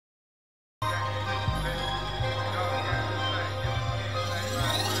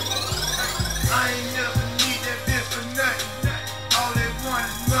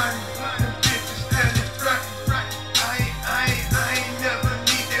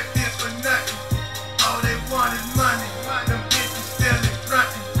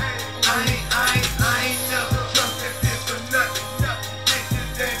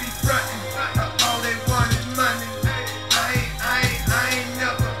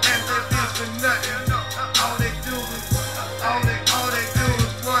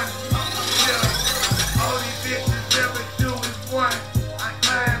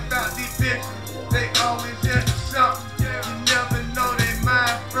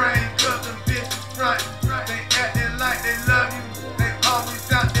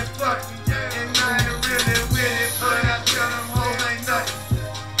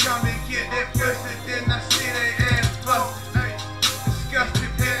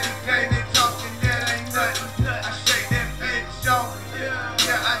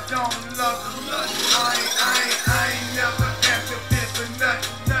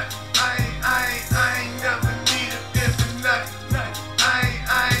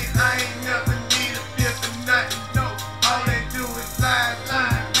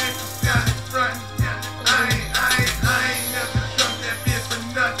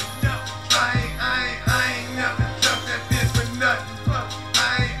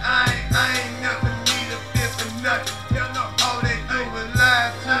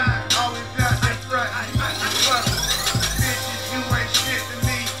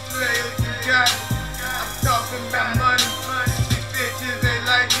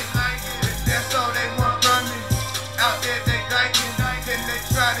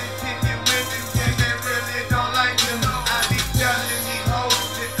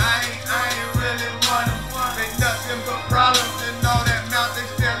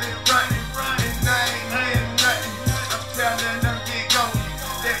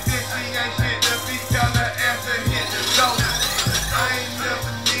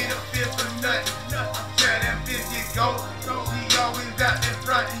out there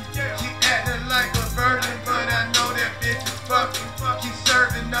frontin'. She actin' like a virgin, but I know that bitch is fucking. She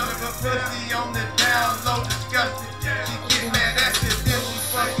serving none of her pussy on the down low, disgusting. She get mad at the bitch, she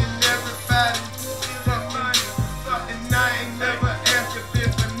fucking everybody. And I ain't never asked a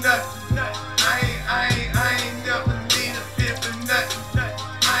bitch for nothing. I ain't never need a bitch for nothing.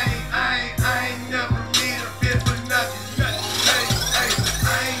 I ain't never need a bitch for nothing. Hey,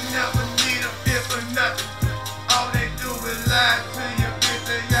 I ain't never need a bitch for nothing. All they do is lie to you, bitch,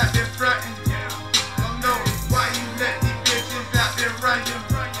 they out there frontin'. Don't know why you let these bitches out there running.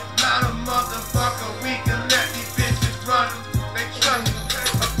 Lot of motherfucker, we can let these bitches run them. They trust me.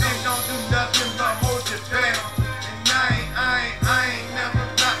 A bitch don't do nothing but hold your back. And I ain't never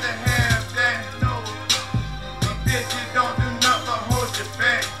got to have that. No. A bitches don't do nothing but hold your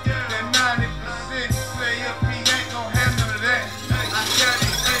back. That 90% player P ain't gon' have none of that. I tell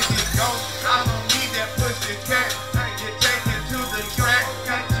these bitches go, I don't need that pussy cat. You take it to the track,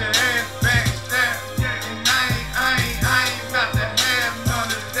 got your ass backstabbed. And I ain't about to have none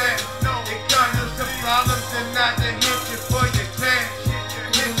of that. It causes some problems and not to hit you for your cash.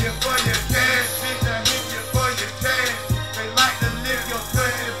 Hit you for your cash, bitch, I hit you for your cash. They like to live your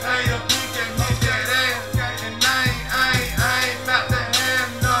pussy, play a peek and hit that ass. And I ain't about to have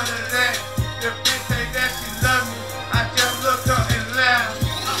none of that. The bitch say that she love me, I just look up and laugh.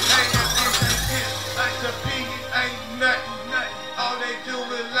 Hey, that bitch ain't shit, like the piggy ain't nothing. All they do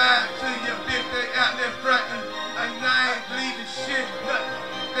is lie to you, bitch, they out there frontin'. And I ain't believing shit,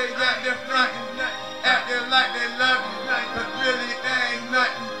 they out there frontin'. Out there like they love you, but really they ain't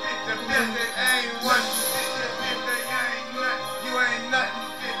nothing. The bitch they ain't what you, the bitch they ain't nothing. You ain't nothing,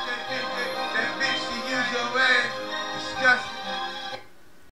 bitch, that bitch she use your ass, disgusting.